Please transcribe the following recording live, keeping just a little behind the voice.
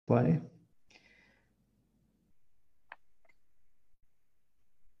play.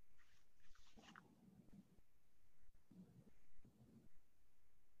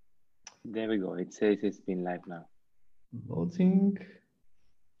 There we go. It says it's been live now. Loading.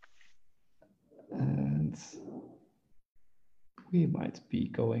 And we might be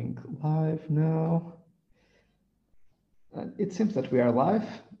going live now. And it seems that we are live.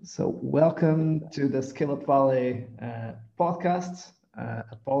 So welcome to the Scale Up Valley podcast.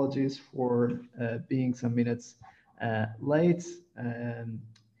 Apologies for being some minutes late.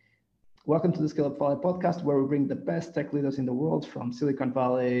 Welcome to the Scale Up Valley podcast, where we bring the best tech leaders in the world from Silicon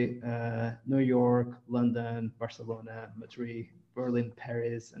Valley, New York, London, Barcelona, Madrid, Berlin,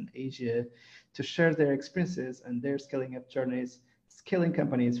 Paris, and Asia to share their experiences and their scaling up journeys, scaling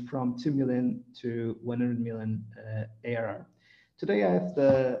companies from 2 million to 100 million ARR. Today, I have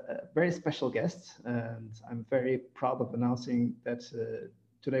the very special guest, and I'm very proud of announcing that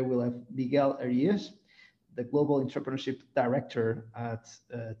today we'll have Miguel Arias, the Global Entrepreneurship Director at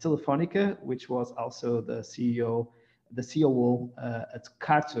Telefónica, which was also the COO at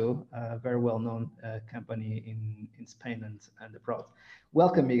Carto, a very well-known company in Spain and abroad.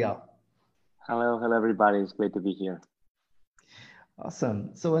 Welcome, Miguel. Hello, everybody. It's great to be here.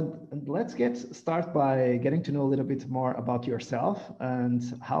 Awesome. So and let's start by getting to know a little bit more about yourself and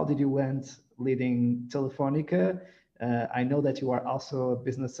how did you end leading Telefónica. I know that you are also a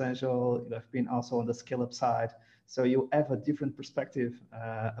business angel. You have been also on the scale up side. So you have a different perspective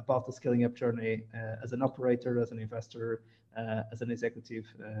about the scaling up journey as an operator, as an investor, as an executive,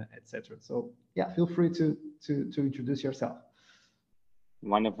 etc. So yeah, feel free to introduce yourself.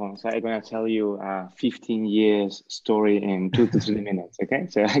 Wonderful. So I'm going to tell you a 15 years story in 2 to 3 minutes. Okay.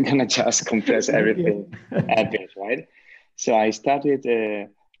 So I'm going to just compress everything a bit, right? So I started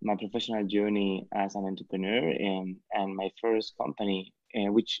my professional journey as an entrepreneur and my first company,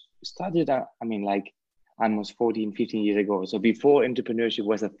 which started, like almost 14, 15 years ago. So before entrepreneurship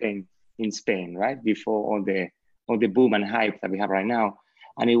was a thing in Spain, right? Before all the boom and hype that we have right now.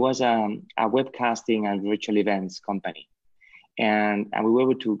 And it was a webcasting and virtual events company. And we were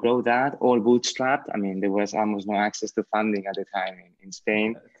able to grow that all bootstrapped. There was almost no access to funding at the time in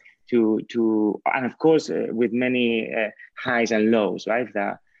Spain and of course, with many highs and lows, right?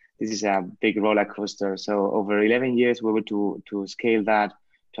 This is a big roller coaster. So over 11 years, we were to scale that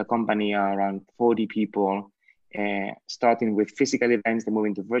to a company around 40 people, starting with physical events, then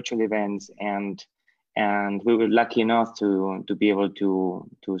moving to virtual events. And we were lucky enough to be able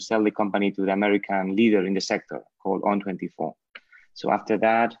to sell the company to the American leader in the sector called On24. So after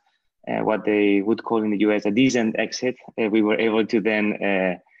that, what they would call in the US a decent exit, we were able to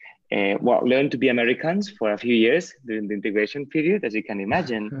then learn to be Americans for a few years during the integration period, as you can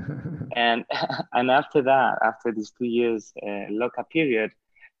imagine. and after that, after these 2 years lockup period,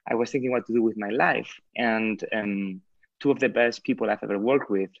 I was thinking what to do with my life. And two of the best people I've ever worked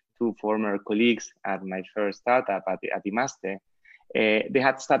with, two former colleagues at my first startup at Imaste, they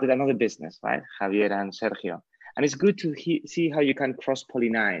had started another business, right? Javier and Sergio. And it's good to see how you can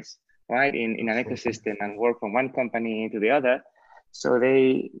cross-pollinize, right, in an ecosystem and work from one company to the other. So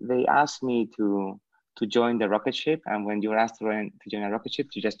they asked me to join the rocket ship. And when you're asked to join a rocket ship,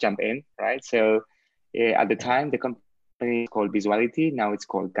 you just jump in, right? So at the time, the company is called Visuality. Now it's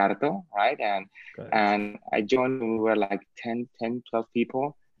called Carto, right? And I joined when we were like 10, 12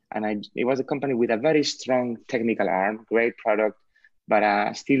 people. And it was a company with a very strong technical arm, great product,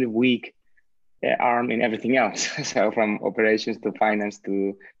 but still weak arm in everything else. So from operations to finance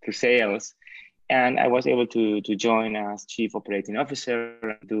to sales. And I was able to join as chief operating officer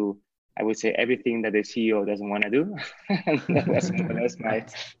and do, I would say, everything that the CEO doesn't want to do. That was more or less my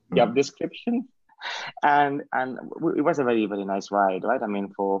job description. And it was a very, very nice ride, right?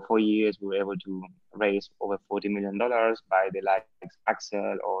 For 4 years, we were able to raise over $40 million by the likes of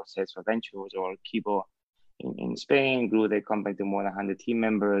Axel or Salesforce Ventures or Kibo in Spain, grew the company to more than 100 team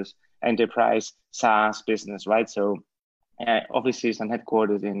members, enterprise SaaS business, right? So offices and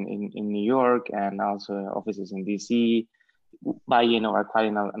headquarters in New York and also offices in DC, buying or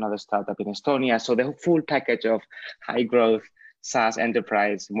acquiring another startup in Estonia. So the full package of high growth SaaS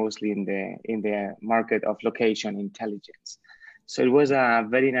enterprise, mostly in the market of location intelligence. So it was a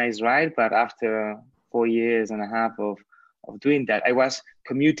very nice ride, but after 4 years and a half of doing that, I was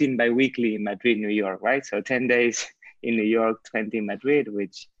commuting bi-weekly in Madrid, New York, right? So 10 days in New York, 20 in Madrid,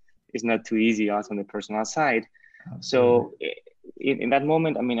 which is not too easy also on the personal side. Absolutely. So in that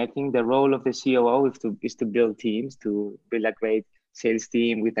moment, I think the role of the COO is to build teams, to build a great sales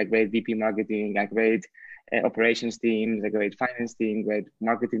team with a great VP marketing, a great operations team, a great finance team, great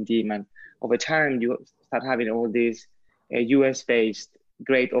marketing team. And over time, you start having all these US-based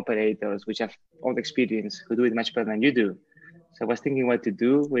great operators, which have all the experience, who do it much better than you do. So I was thinking what to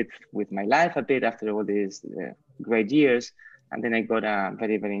do with my life a bit after all these great years. And then I got a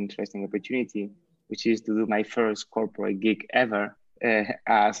very, very interesting opportunity, which is to do my first corporate gig ever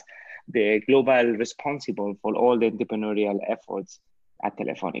as the global responsible for all the entrepreneurial efforts at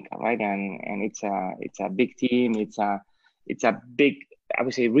Telefonica, right? And it's a big team. It's a big, I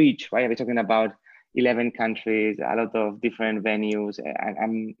would say, reach, right? We're talking about 11 countries, a lot of different venues. And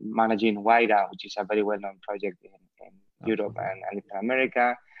I'm managing WIDA, which is a very well-known project in Europe and Latin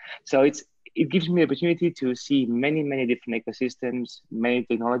America. So it gives me the opportunity to see many, many different ecosystems, many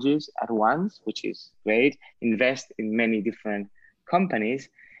technologies at once, which is great. Invest in many different companies.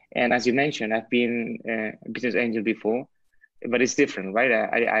 And as you mentioned, I've been a business angel before, but it's different, right?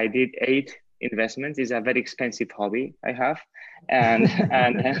 I did 8 investments. It's a very expensive hobby I have. And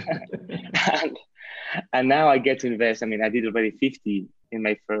and now I get to invest. I mean, I did already 50 in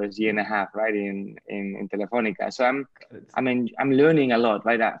my first year and a half, right, in Telefonica. So I'm learning a lot,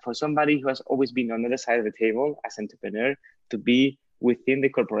 right? For somebody who has always been on the other side of the table as an entrepreneur, to be within the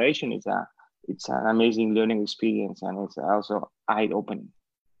corporation it's an amazing learning experience, and it's also eye-opening.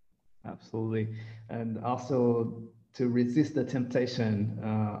 Absolutely. And also to resist the temptation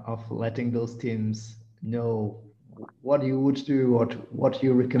of letting those teams know what you would do or what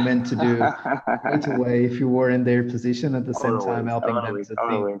you recommend to do right away if you were in their position, at the same time helping them to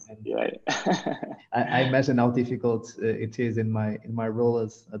think. Yeah. I imagine how difficult it is in my role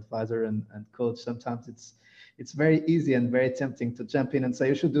as advisor and coach. Sometimes it's very easy and very tempting to jump in and say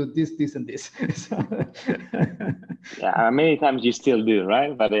you should do this, this, and this. Yeah, many times you still do,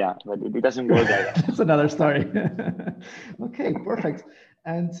 right? But it doesn't work like that. That's another story. Okay, perfect.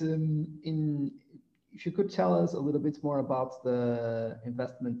 And if you could tell us a little bit more about the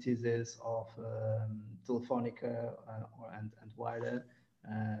investment thesis of Telefonica and WIDA,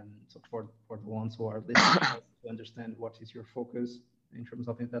 so for the ones who are listening to understand what is your focus in terms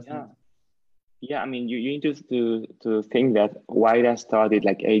of investment. Yeah, I mean, you need to think that WIDA started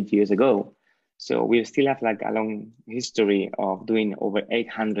like 8 years ago. So we still have like a long history of doing over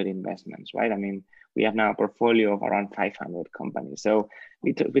 800 investments, right? I mean, we have now a portfolio of around 500 companies. So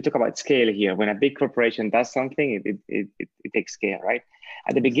we talk about scale here. When a big corporation does something, it takes scale, right?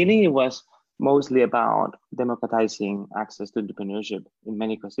 At the beginning, it was mostly about democratizing access to entrepreneurship in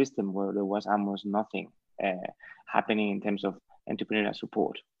many ecosystems where there was almost nothing happening in terms of entrepreneurial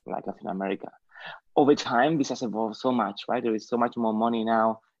support, like Latin America. Over time, this has evolved so much, right? There is so much more money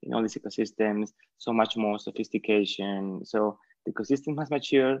now in all these ecosystems, so much more sophistication. So the ecosystem has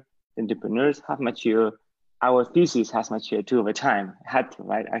matured, the entrepreneurs have matured, our thesis has matured too over time. Had to,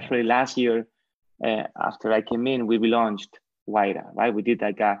 right? Actually, last year, after I came in, we relaunched WIDA, right? We did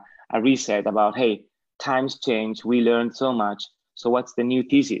like a reset about, hey, times change, we learned so much. So what's the new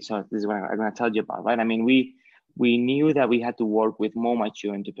thesis? So this is what I'm going to tell you about, right? I mean, we knew that we had to work with more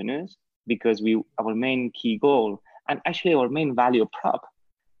mature entrepreneurs because our main key goal, and actually our main value prop,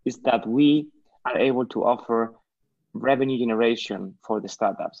 is that we are able to offer revenue generation for the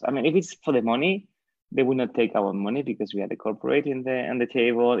startups. I mean, if it's for the money, they will not take our money because we are the corporate on the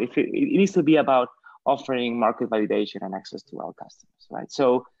table. If it needs to be about offering market validation and access to our customers, right?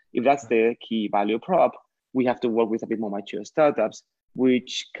 So if that's the key value prop, we have to work with a bit more mature startups,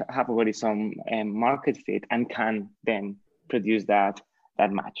 which have already some market fit and can then produce that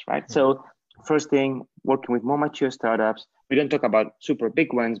match, right? So first thing, working with more mature startups. We don't talk about super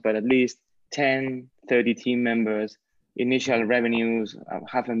big ones, but at least 10, 30 team members, initial revenues of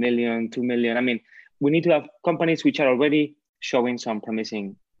 $500,000, $2 million. I mean, we need to have companies which are already showing some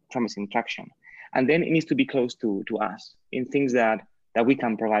promising traction. And then it needs to be close to us in things that we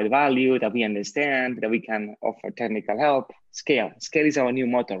can provide value, that we understand, that we can offer technical help. Scale is our new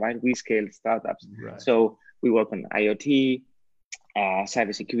motto, right? We scale startups. Right. So we work on IoT,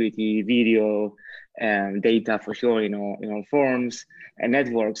 cybersecurity, video, data for sure, in all forms, and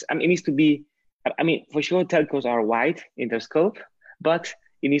networks. I mean, it needs to be, for sure, telcos are wide in their scope, but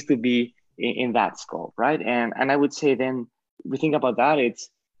it needs to be in that scope, right? And I would say then we think about that,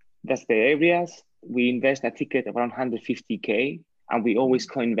 that's the areas. We invest a ticket of around 150K, and we always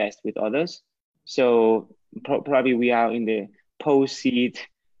co-invest with others. So probably we are in the post-seed,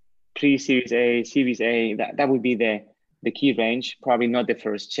 pre-series A, series A. That would be the key range. Probably not the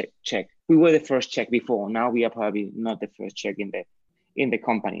first check. We were the first check before. Now we are probably not the first check in the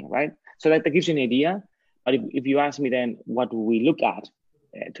company, right? So that gives you an idea. But if you ask me then, what do we look at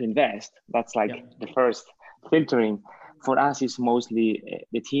to invest? That's like the first filtering. For us, is mostly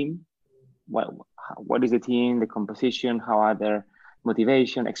the team. What is the team, the composition, how are their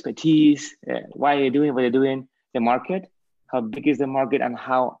motivation, expertise, why are they doing what they're doing, the market, how big is the market, and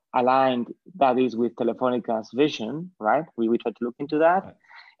how aligned that is with Telefónica's vision, right? We try to look into that.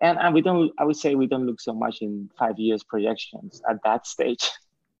 And we don't, I would say we don't look so much in 5 years projections at that stage.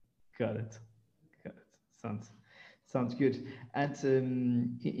 Got it. Got it. Sounds good. And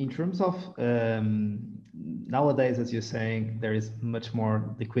in terms of nowadays, as you're saying, there is much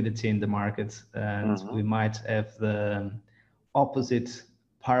more liquidity in the market, and we might have the opposite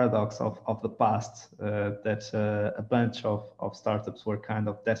paradox of the past, that a bunch of startups were kind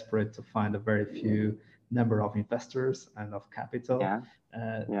of desperate to find a very few number of investors and of capital.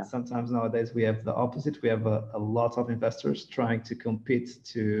 Sometimes nowadays we have the opposite. We have a lot of investors trying to compete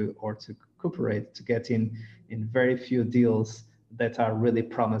to cooperate to get in very few deals that are really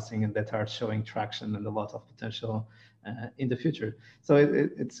promising and that are showing traction and a lot of potential in the future. So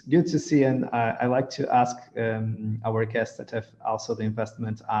it's good to see, and I like to ask our guests that have also the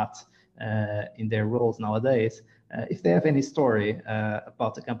investment art in their roles nowadays, if they have any story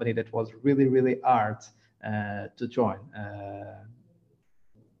about a company that was really hard to join.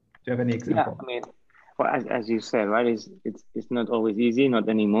 Do you have any example? Yeah, I mean, well, as you said, right, it's not always easy, not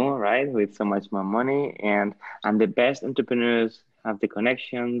anymore, right, with so much more money, and the best entrepreneurs have the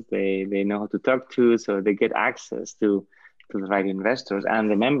connections, they know how to talk to, so they get access to the right investors. And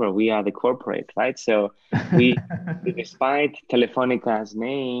remember, we are the corporate, right? So we, despite Telefónica's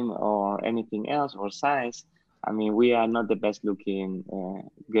name or anything else or size, I mean, we are not the best looking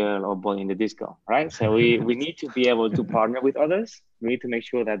girl or boy in the disco, right? So we need to be able to partner with others. We need to make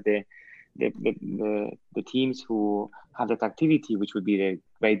sure that the teams who have that activity, which would be the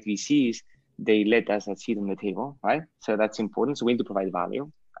great VCs, they let us a seat on the table, right? So that's important. So we need to provide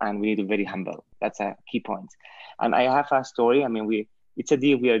value, and we need to be very humble. That's a key point. And I have a story. I mean, it's a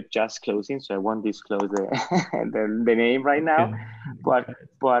deal we are just closing, so I won't disclose the name right now. But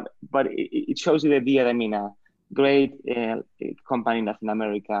it shows you the idea. I mean, a great company in Latin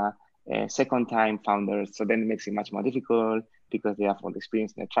America, second-time founders. So then it makes it much more difficult because they have all the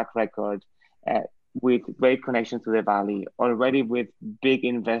experience and the track record. With great connections to the Valley, already with big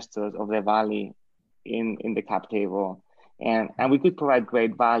investors of the Valley in the cap table. And we could provide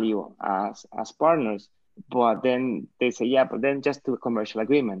great value as partners, but then they say, yeah, but then just do a commercial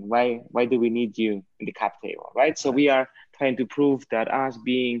agreement. Why do we need you in the cap table, right? So we are trying to prove that us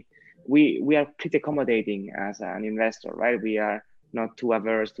being, we are pretty accommodating as an investor, right? We are not too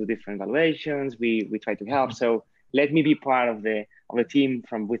averse to different valuations. We try to help. So let me be part of the team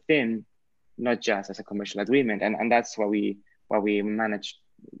from within, not just as a commercial agreement. And that's what we managed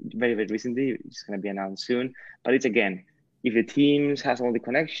very recently. It's going to be announced soon. But it's, again, if the team has all the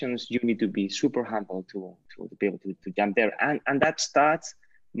connections, you need to be super humble to be able to jump there. And that starts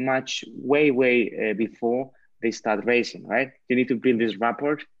much way before they start racing, right? You need to build this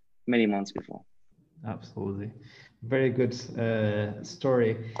rapport many months before. Absolutely. Very good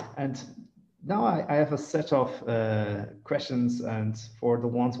story. And now I have a set of questions, and for the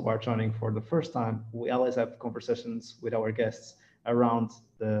ones who are joining for the first time, we always have conversations with our guests around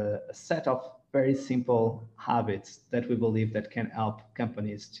a set of very simple habits that we believe that can help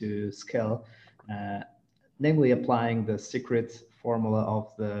companies to scale, namely applying the secret formula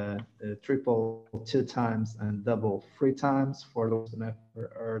of the triple 2 times and double 3 times. For those who never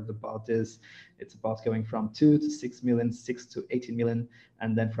heard about this, it's about going from 2 to 6 million, 6 to 18 million,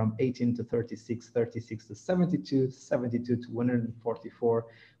 and then from 18 to 36, 36 to 72, 72 to 144,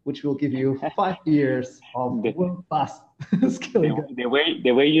 which will give you 5 years of world-class scaling. The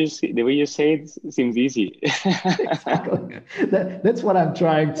way you say it seems easy. Exactly. That's what I'm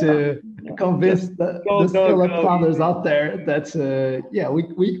trying to convince the scale-up founders out there that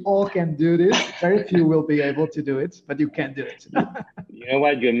we all can do this. Very few will be able to do it, but you can do it. You know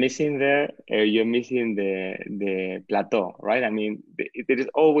what you're missing there? You're missing the plateau, right? I mean, there is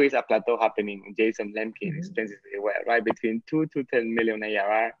always a plateau happening. Jason Lemkin explains it very well, right? Between 2 to 10 million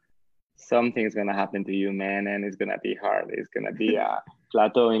ARR, something's going to happen to you, man, and it's going to be hard. It's going to be a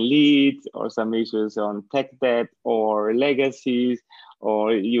plateau in leads, or some issues on tech debt or legacies,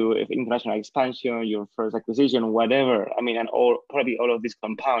 or if international expansion, your first acquisition, whatever. I mean, and probably all of this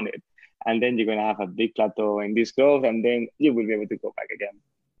compounded. And then you're going to have a big plateau in this growth, and then you will be able to go back again.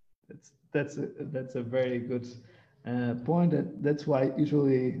 That's a very good point. That's why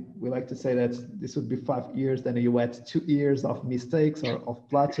usually we like to say that this would be 5 years, then you add 2 years of mistakes or of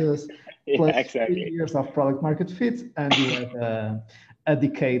plateaus, plus exactly 3 years of product market fit, and you have a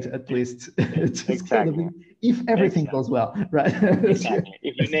decade at least to scale if everything goes well, right? Exactly.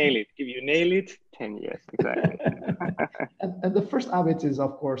 If you nail it, 10 years, exactly. and the first habit is,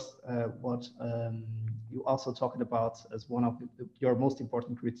 of course, what you also talked about as one of your most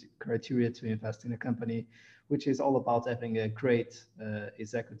important criteria to invest in a company, which is all about having a great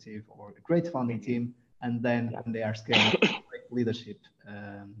executive or a great founding team, and then when they are scaling, a great leadership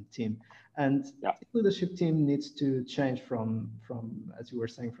team. And the leadership team needs to change from, as you were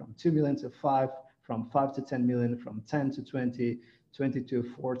saying, from 2 million to 5, from 5 to 10 million, from 10 to 20, 20 to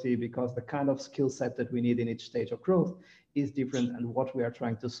 40, because the kind of skill set that we need in each stage of growth is different, and what we are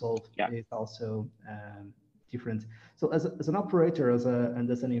trying to solve is also different. So as an operator, and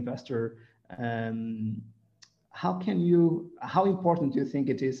as an investor, how important do you think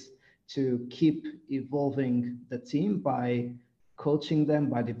it is to keep evolving the team by coaching them,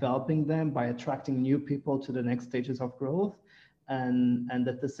 by developing them, by attracting new people to the next stages of growth? And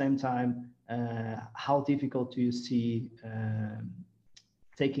at the same time, how difficult do you see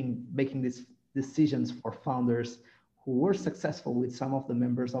making these decisions for founders who were successful with some of the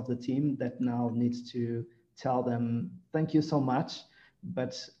members of the team that now needs to tell them, thank you so much,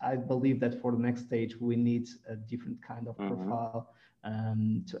 but I believe that for the next stage, we need a different kind of profile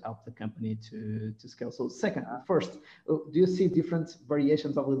to help the company to scale. So first, do you see different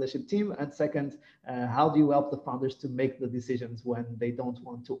variations of leadership team? And second, how do you help the founders to make the decisions when they don't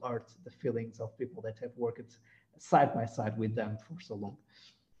want to hurt the feelings of people that have worked side by side with them for so long?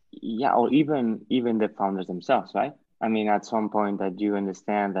 Yeah, or even the founders themselves, right? I mean, at some point that you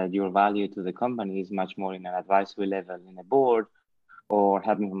understand that your value to the company is much more in an advisory level in a board, or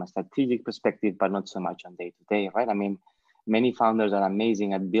helping from a strategic perspective, but not so much on day-to-day, right? I mean, many founders are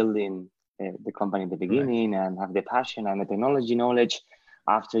amazing at building the company at the beginning and have the passion and the technology knowledge.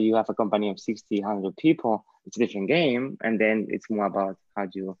 After you have a company of 60, 100 people, it's a different game. And then it's more about how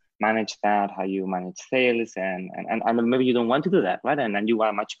do you manage that, how you manage sales, and maybe you don't want to do that, right? And you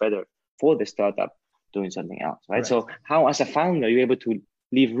are much better for the startup doing something else, right? So how, as a founder, you're able to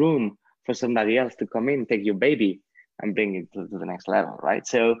leave room for somebody else to come in, take your baby and bring it to the next level, right?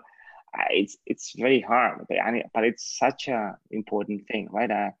 So it's very hard, but it's such an important thing,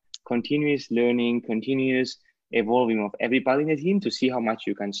 right? Continuous learning, continuous evolving of everybody in the team to see how much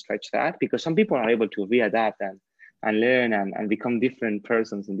you can stretch that, because some people are able to readapt and learn and become different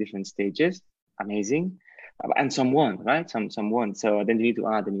persons in different stages. Amazing. And some won't, right? Some won't. So then you need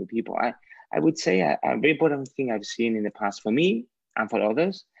to add the new people. I would say a very important thing I've seen in the past for me and for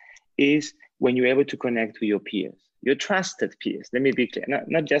others is when you're able to connect with your peers, your trusted peers. Let me be clear,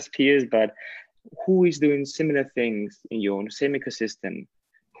 not just peers, but who is doing similar things in your same ecosystem,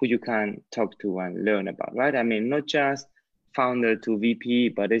 who you can talk to and learn about, right? I mean, not just founder to VP,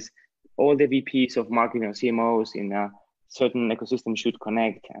 but it's all the VPs of marketing or CMOs in a certain ecosystem should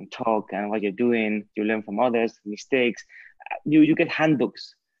connect and talk, and what you're doing, you learn from others, mistakes. You get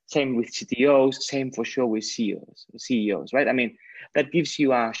handbooks. Same with CTOs, same for sure with CEOs, right? I mean, that gives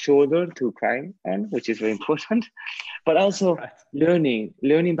you a shoulder to cry on, which is very important, but also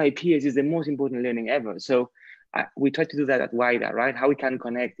learning by peers is the most important learning ever. So we try to do that at WIDA, right? How we can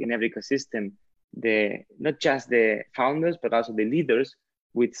connect in every ecosystem, not just the founders, but also the leaders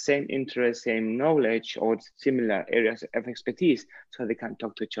with same interest, same knowledge, or similar areas of expertise, so they can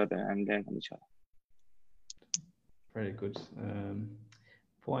talk to each other and learn from each other. Very good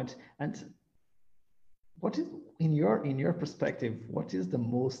point. And what is, in your perspective, what is the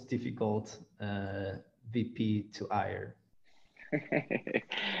most difficult VP to hire?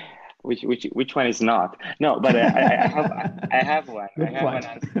 Which one is not? No, but I have one.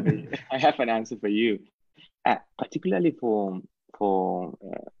 I have an answer for you. Particularly for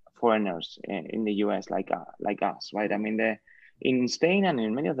foreigners in the US like us, right? I mean, in Spain and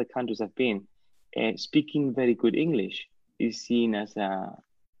in many other countries I've been, speaking very good English is seen as a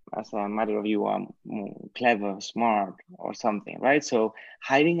matter of you are more clever, smart, or something, right? So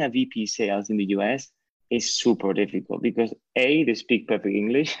hiring a VP sales in the US is super difficult because they speak perfect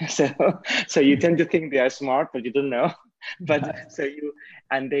English, so you tend to think they are smart, but you don't know. But so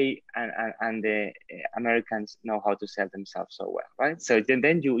the Americans know how to sell themselves so well, right? So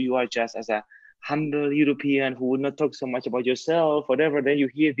then you are just as a humble European who would not talk so much about yourself, whatever. Then you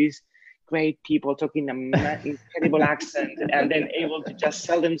hear these great people talking an incredible accent and then able to just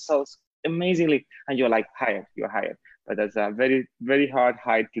sell themselves amazingly, and you're like you're hired. But that's a very, very hard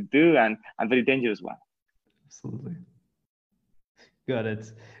hire to do and a very dangerous one. Absolutely. Got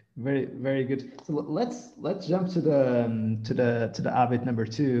it. Very, very good. So let's jump to the habit number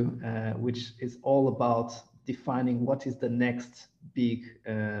 2, which is all about defining what is the next big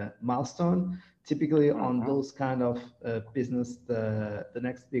milestone. Typically on those kind of business, the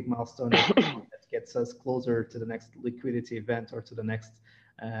next big milestone that gets us closer to the next liquidity event or to the next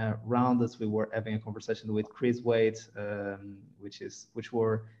round, as we were having a conversation with Chris Wade, which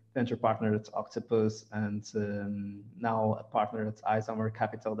were venture partner at Octopus, and now a partner at Isomer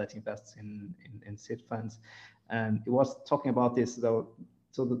Capital that invests in seed funds. And it was talking about this though.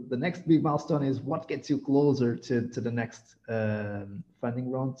 So the next big milestone is what gets you closer to the next funding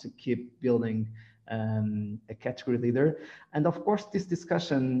round to keep building a category leader. And of course, this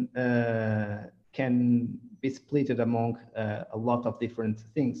discussion can be split among a lot of different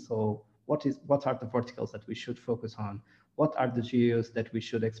things. So what are the verticals that we should focus on? What are the geos that we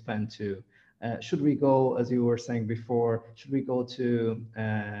should expand to? Should we go, as you were saying before, should we go to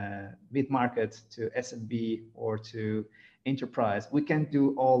mid-market, to SMB, or to enterprise? We can't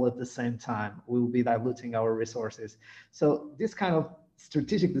do all at the same time. We will be diluting our resources. So this kind of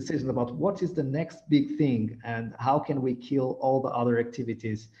strategic decisions about what is the next big thing and how can we kill all the other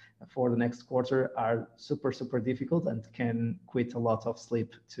activities for the next quarter are super, super difficult and can quit a lot of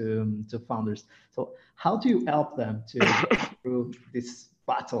sleep to founders. So how do you help them to get through these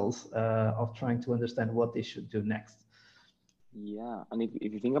battles of trying to understand what they should do next? Yeah, and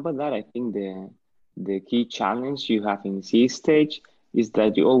if you think about that, I think the key challenge you have in seed stage is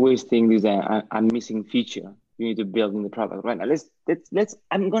that you always think there's a missing feature you need to build in the product, right? Now let's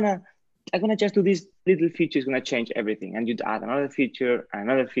I'm gonna just do this little feature is gonna change everything, and you'd add another feature,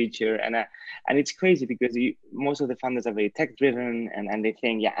 and it's crazy because most of the founders are very tech driven, and they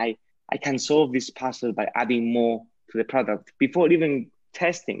think, yeah, I can solve this puzzle by adding more to the product before even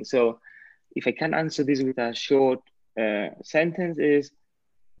testing. So if I can answer this with a short sentence is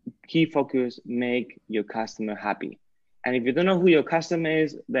key focus, make your customer happy. And if you don't know who your customer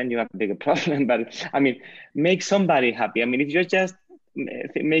is, then you have a bigger problem. But I mean, make somebody happy. I mean, if you're just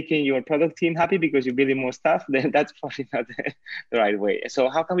making your product team happy because you're building more stuff, then that's probably not the right way. So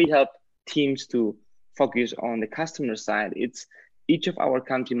how can we help teams to focus on the customer side? It's each of our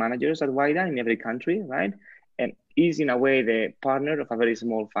country managers at Wayra in every country, right? And is in a way the partner of a very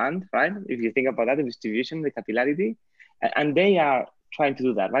small fund, right? If you think about that, the distribution, the capillarity, and they are trying to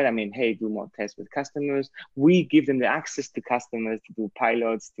do that, right? I mean, hey, do more tests with customers. We give them the access to customers to do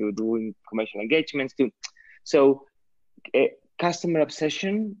pilots, to doing commercial engagements. So customer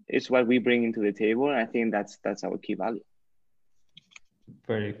obsession is what we bring into the table. And I think that's our key value.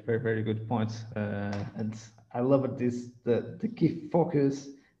 Very, very, very good points. And I love it. The key focus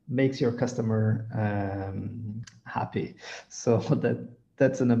makes your customer happy. So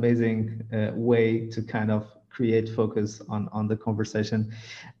that's an amazing way to kind of create focus on the conversation.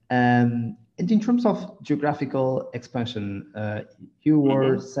 And in terms of geographical expansion, you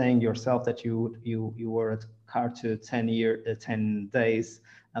were saying yourself that you were at Carto 10 days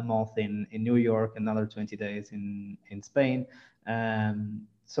a month in New York, another 20 days in Spain.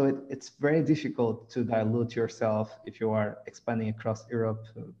 So it's very difficult to dilute yourself if you are expanding across Europe,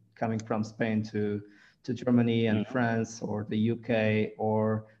 coming from Spain to Germany and France or the UK,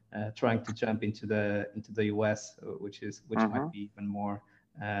 or trying to jump into the US, which might be even more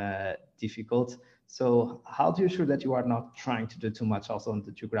difficult. So how do you ensure that you are not trying to do too much also in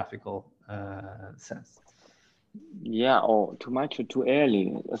the geographical sense? Yeah, or too much or too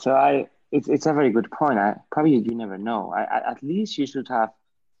early. So it's a very good point. Probably you never know. At least you should have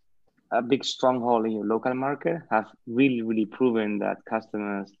a big stronghold in your local market, have really, really proven that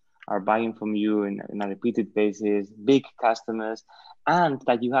customers are buying from you in a repeated basis, big customers, and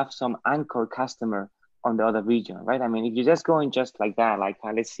that you have some anchor customer on the other region, right? I mean, if you're just going just like that, like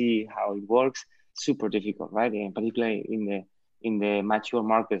let's see how it works, super difficult, right? And particularly in the mature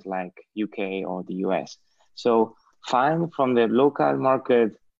markets like UK or the US. So find from the local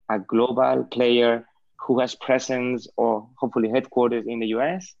market a global player who has presence or hopefully headquarters in the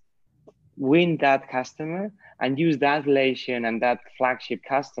US, win that customer and use that relation and that flagship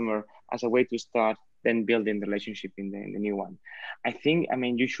customer as a way to start then building the relationship in the new one. I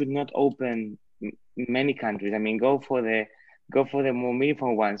mean, you should not open many countries. I mean, go for the more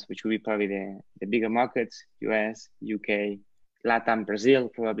meaningful ones, which will be probably the bigger markets, US, UK, Latin, Brazil,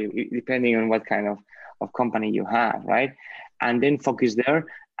 probably, depending on what kind of company you have, right? And then focus there.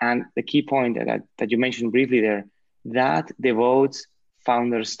 And the key point that you mentioned briefly there, that devotes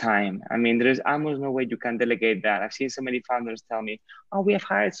founders' time. I mean, there is almost no way you can delegate that. I've seen so many founders tell me, oh, we have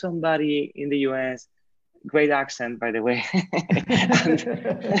hired somebody in the US, great accent, by the way. and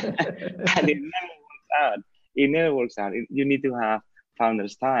it never works out. It never works out. You need to have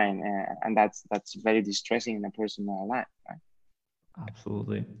founders' time. And that's very distressing in a personal life, right?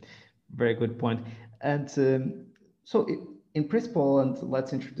 Absolutely. Very good point. And so in principle, and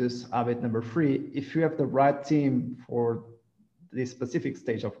let's introduce habit number 3, if you have the right team for this specific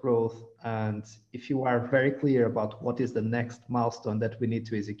stage of growth, and if you are very clear about what is the next milestone that we need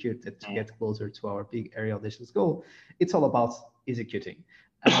to execute to get closer to our big area audacious goal, it's all about executing.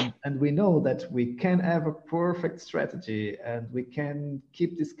 And we know that we can have a perfect strategy and we can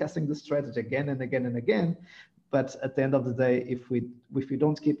keep discussing the strategy again and again and again. But at the end of the day, if we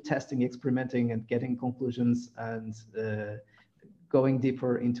don't keep testing, experimenting, and getting conclusions and going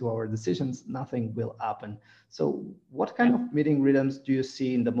deeper into our decisions, nothing will happen. So what kind of meeting rhythms do you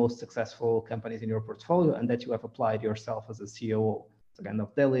see in the most successful companies in your portfolio and that you have applied yourself as a COO? So kind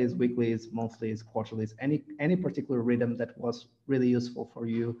of dailies, weeklies, monthlies, quarterlies, any particular rhythm that was really useful for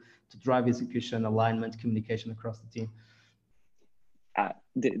you to drive execution, alignment, communication across the team?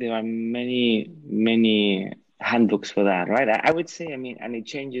 There are many handbooks for that, right? I would say, I mean, and it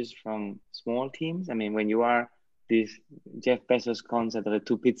changes from small teams. I mean, when you are this Jeff Bezos concept of a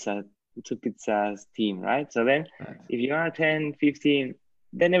two pizzas team, right? So then if you are 10, 15,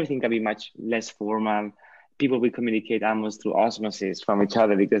 then everything can be much less formal. People will communicate almost through osmosis from each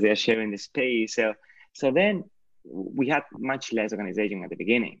other because they are sharing the space. So then we had much less organization at the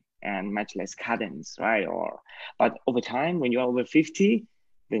beginning and much less cadence, right? But over time, when you're over 50,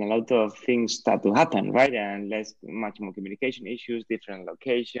 then a lot of things start to happen, right? And much more communication issues, different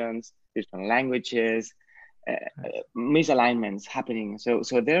locations, different languages, misalignments happening. So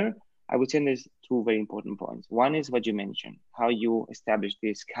there, I would say there's two very important points. One is what you mentioned, how you establish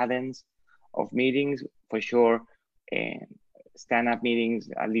this cadence of meetings, for sure. Stand-up meetings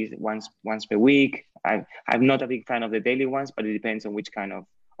at least once per week. I'm not a big fan of the daily ones, but it depends on which kind of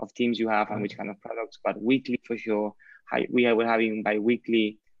teams you have and which kind of products. But weekly for sure. We are having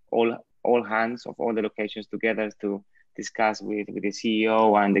bi-weekly all hands of all the locations together to discuss with the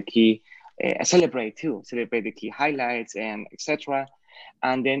CEO and the key celebrate the key highlights and etc.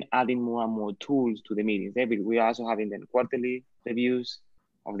 And then adding more and more tools to the meetings. We are also having then quarterly reviews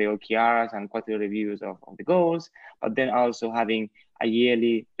of the OKRs and quarterly reviews of the goals, but then also having a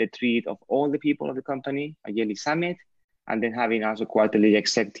yearly retreat of all the people of the company, a yearly summit, and then having also quarterly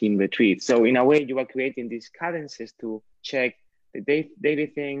exec team retreats. So in a way, you are creating these cadences to check the daily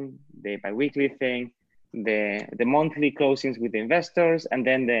thing, the bi-weekly thing, the monthly closings with the investors, and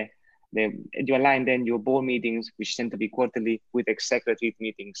then you align then your board meetings, which tend to be quarterly, with exec retreat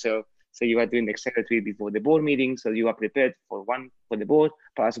meetings. So you are doing the exec retreat before the board meeting, so you are prepared for the board,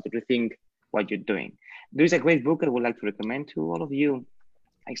 but also to rethink what you're doing. There is a great book I would like to recommend to all of you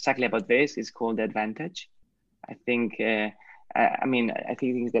exactly about this. It's called The Advantage. I think it's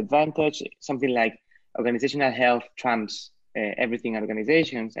The Advantage, something like organizational health trumps everything in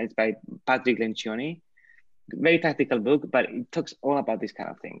organizations, and it's by Patrick Lencioni. Very tactical book, but it talks all about these kind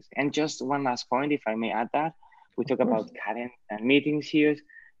of things. And just one last point, if I may add that, we talk about cadence and meetings here,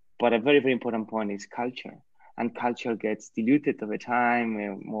 but a very, very important point is culture. And culture gets diluted over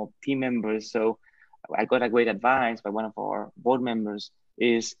time, more team members. So I got a great advice by one of our board members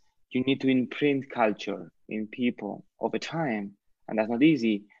is you need to imprint culture in people over time. And that's not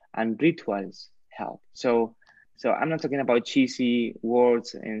easy. And rituals help. So I'm not talking about cheesy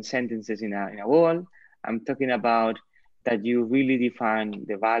words and sentences in a wall. I'm talking about that you really define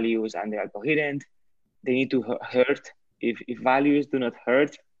the values and they are coherent. They need to hurt. If values do not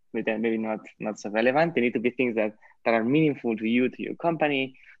hurt, then maybe not so relevant. They need to be things that are meaningful to you, to your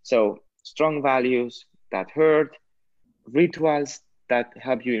company. So strong values that hurt, rituals that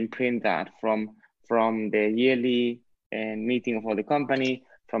help you imprint that from the yearly meeting of all the company,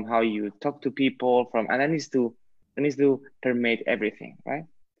 from how you talk to people, and that needs to permeate everything, right?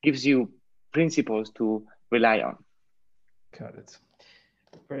 Gives you principles to rely on. Got it.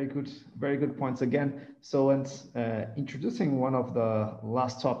 Very good points again. So, introducing one of the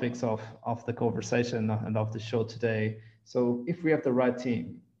last topics of the conversation and of the show today. So if we have the right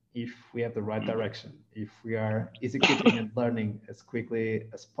team, if we have the right direction, if we are executing and learning as quickly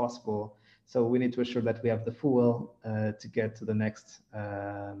as possible, so we need to ensure that we have the fuel to get to the next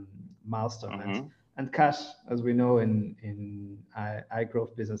milestone. And cash, as we know, in high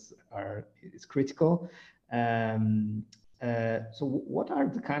growth business is critical. So what are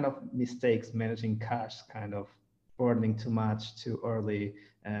the kind of mistakes managing cash, kind of burning too much too early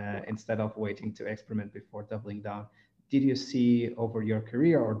instead of waiting to experiment before doubling down? Did you see over your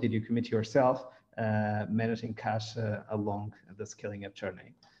career, or did you commit yourself managing cash along the scaling up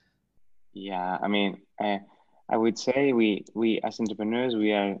journey? Yeah, I mean, I would say we as entrepreneurs,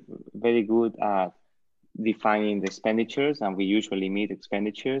 we are very good at defining the expenditures, and we usually meet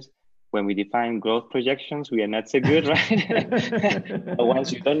expenditures. When we define growth projections, we are not so good, right?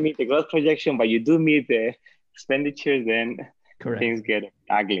 Once you don't meet the growth projection, but you do meet the expenditures, then things get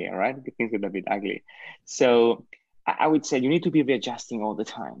ugly, right? Things get a bit ugly. So I would say you need to be readjusting all the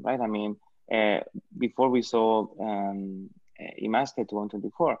time, right? I mean, before we sold eMaster to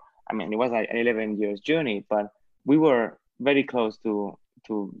One24, I mean, it was an 11 years journey, but we were very close to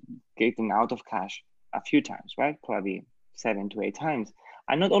to getting out of cash a few times, right? Probably 7 to 8 times.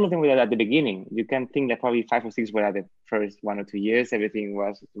 And not all of them were at the beginning. You can think that probably 5 or 6 were at the first 1 or 2 years. Everything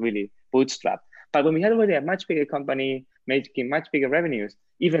was really bootstrapped. But when we had already a much bigger company making much bigger revenues,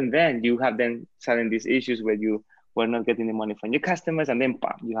 even then you have then suddenly these issues where you were not getting the money from your customers, and then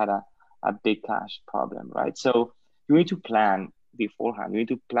bam, you had a big cash problem, right? So you need to plan beforehand. You need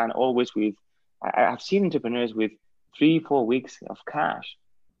to plan always with, I've seen entrepreneurs with 3-4 weeks of cash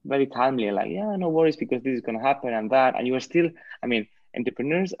very calmly, like, yeah, no worries, because this is going to happen and that. And you are still, I mean,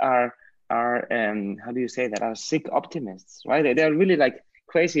 entrepreneurs are how do you say that? Are sick optimists, right? They're really like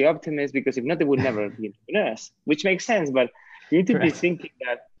crazy optimists, because if not, they would never be entrepreneurs, which makes sense. But you need to be thinking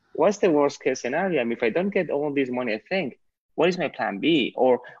that, what's the worst case scenario? I mean, if I don't get all this money, I think, what is my plan B?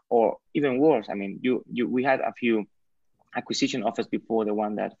 Or even worse, I mean, we had a few acquisition offers before the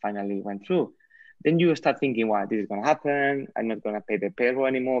one that finally went through. Then you start thinking, wow, this is going to happen. I'm not going to pay the payroll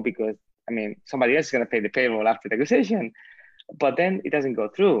anymore, because, I mean, somebody else is going to pay the payroll after the acquisition. But then it doesn't go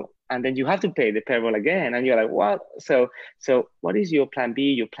through. And then you have to pay the payroll again. And you're like, what? So what is your plan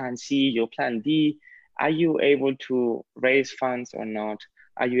B, your plan C, your plan D? Are you able to raise funds or not?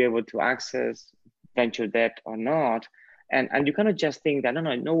 Are you able to access venture debt or not? And you cannot just think that,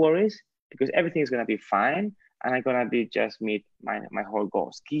 no worries, because everything is going to be fine. And I'm going to be just meet my whole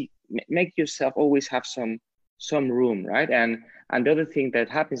goals. Make yourself always have some room, right? And the other thing that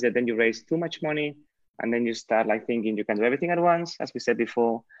happens is that then you raise too much money, and then you start like thinking you can do everything at once, as we said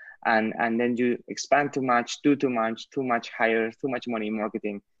before. And then you expand too much, do too much hire, too much money in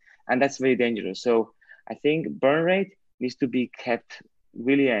marketing. And that's very dangerous. So I think burn rate needs to be kept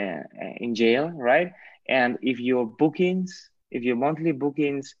really in jail, right? And if your monthly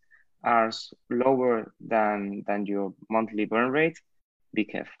bookings are lower than your monthly burn rate, be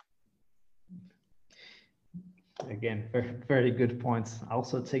careful. Again, very, very good points.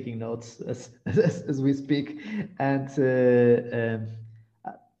 Also taking notes as we speak. And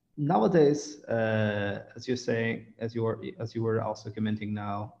nowadays, as you're saying, as you were also commenting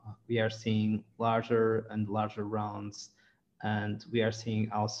now, we are seeing larger and larger rounds, and we are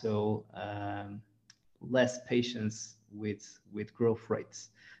seeing also less patience with growth rates.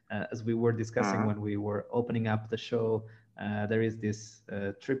 As we were discussing when we were opening up the show, there is this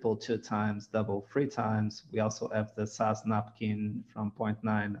triple 2 times, double 3 times. We also have the SaaS napkin from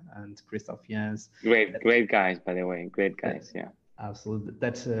Point9 and Christoph Jens. Great guys, by the way, great guys, yeah. Absolutely.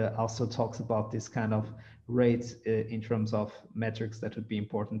 That also talks about this kind of rates in terms of metrics that would be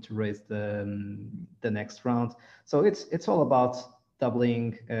important to raise the next round. So it's all about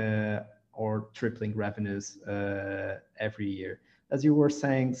doubling or tripling revenues every year. As you were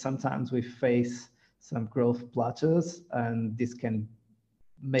saying, sometimes we face some growth plateaus, and this can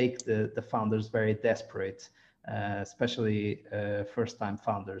make the founders very desperate, especially first-time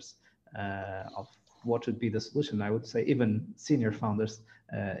founders of what would be the solution. I would say even senior founders,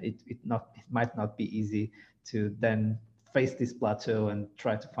 it might not be easy to then face this plateau and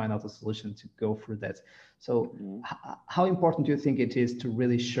try to find out a solution to go through that. So how important do you think it is to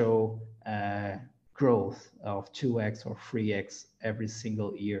really show growth of 2x or 3x every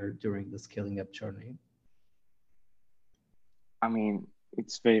single year during the scaling up journey? I mean,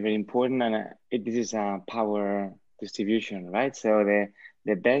 it's very, very important, and this is a power distribution, right? So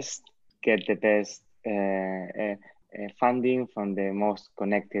the best get the best funding from the most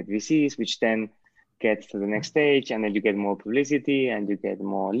connected VCs, which then gets to the next stage, and then you get more publicity and you get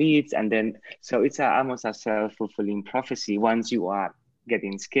more leads, and then so it's almost a self-fulfilling prophecy once you are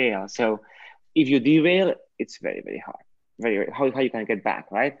getting scale. So if you derail, it's very, very hard. How you can get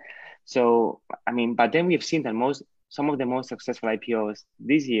back, right? So I mean, but then we've seen that some of the most successful IPOs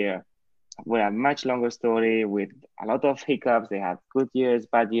this year were a much longer story with a lot of hiccups. They had good years,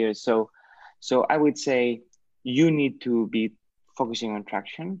 bad years. So I would say you need to be focusing on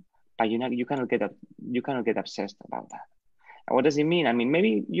traction, but you cannot get obsessed about that. And what does it mean? I mean,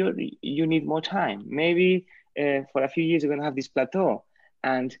 maybe you need more time. Maybe for a few years you're gonna have this plateau,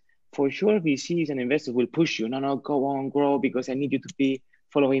 and for sure VCs and investors will push you. No, go on, grow, because I need you to be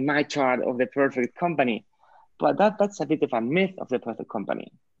following my chart of the perfect company. But that's a bit of a myth of the perfect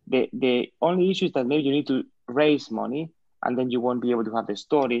company. The only issue is that maybe you need to raise money, and then you won't be able to have the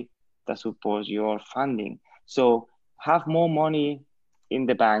story that supports your funding. So have more money in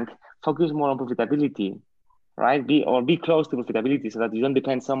the bank, focus more on profitability, right? Be close to profitability so that you don't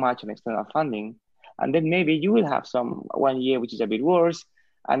depend so much on external funding. And then maybe you will have one year which is a bit worse,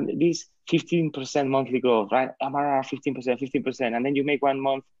 and this 15% monthly growth, right? MRR 15%, and then you make 1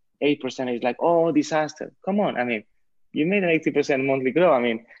 month 8%, it's like, oh, disaster. Come on, I mean, you made an 80% monthly growth. I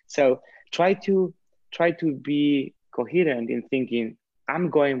mean, so try to be coherent in thinking, I'm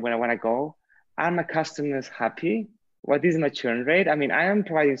going when I want to go. Are my customers happy? What is my churn rate? I mean, I am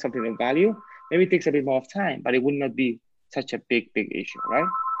providing something of value. Maybe it takes a bit more of time, but it would not be such a big issue, right?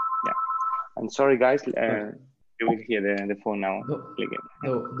 Yeah. I'm sorry, guys. You will hear the phone now.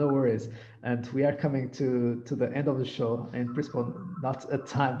 No worries. And we are coming to the end of the show. In principle, not a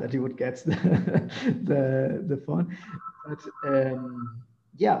time that you would get the phone, but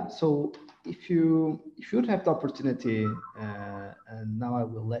yeah. So if you would have the opportunity, and now I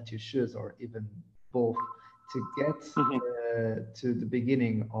will let you choose, or even both, to get to the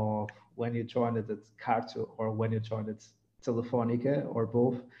beginning of when you joined it at Carto or when you joined it Telefonica, or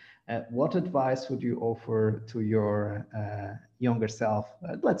both. What advice would you offer to your younger self?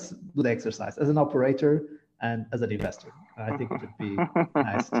 Let's do the exercise as an operator and as an investor. I think it would be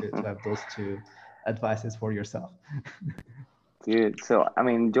nice to have those two advices for yourself. Dude, so I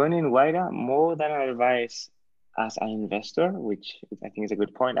mean, joining Wayra, more than an advice as an investor, which I think is a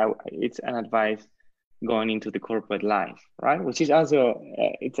good point. It's an advice going into the corporate life, right? Which is also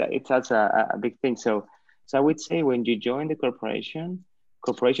it's also a big thing. So I would say when you join the corporation,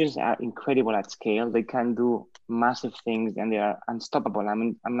 corporations are incredible at scale. They can do massive things and they are unstoppable. I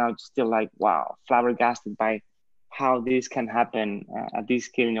mean, I'm now still like, wow, flabbergasted by how this can happen at this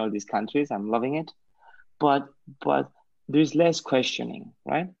scale in all these countries. I'm loving it. But there's less questioning,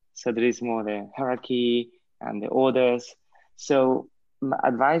 right? So there is more the hierarchy and the orders. So my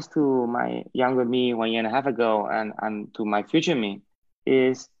advice to my younger me 1 year and a half ago and to my future me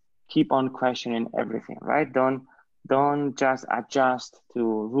is keep on questioning everything, right? Don't just adjust to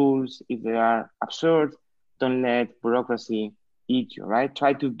rules if they are absurd. Don't let bureaucracy eat you, right?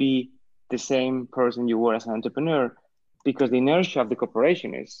 Try to be the same person you were as an entrepreneur, because the inertia of the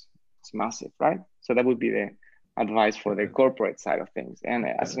corporation is massive, right? So that would be the advice for the corporate side of things. And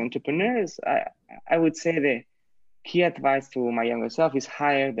as entrepreneurs, I would say the key advice to my younger self is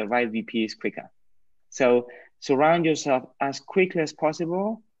hire the right VPs quicker. So surround yourself as quickly as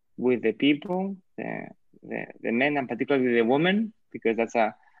possible with the people, the men, and particularly the women, because that's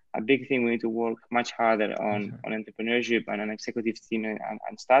a big thing. We need to work much harder on entrepreneurship and on executive team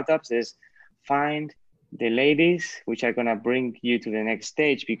and startups. Is find the ladies which are gonna bring you to the next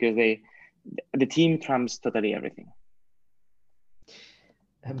stage, because the team trumps totally everything.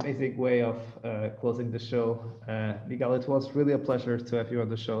 Amazing way of closing the show. Miguel, it was really a pleasure to have you on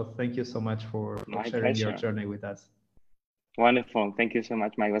the show. Thank you so much for sharing your journey with us. Wonderful. Thank you so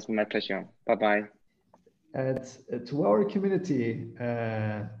much, Mike. It was my pleasure. Bye-bye. And to our community,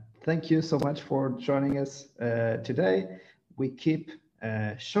 thank you so much for joining us today. We keep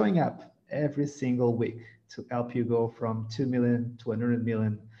showing up every single week to help you go from 2 million to 100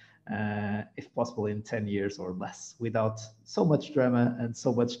 million, if possible in 10 years or less, without so much drama and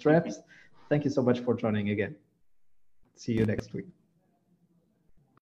so much stress. Thank you so much for joining again. See you next week.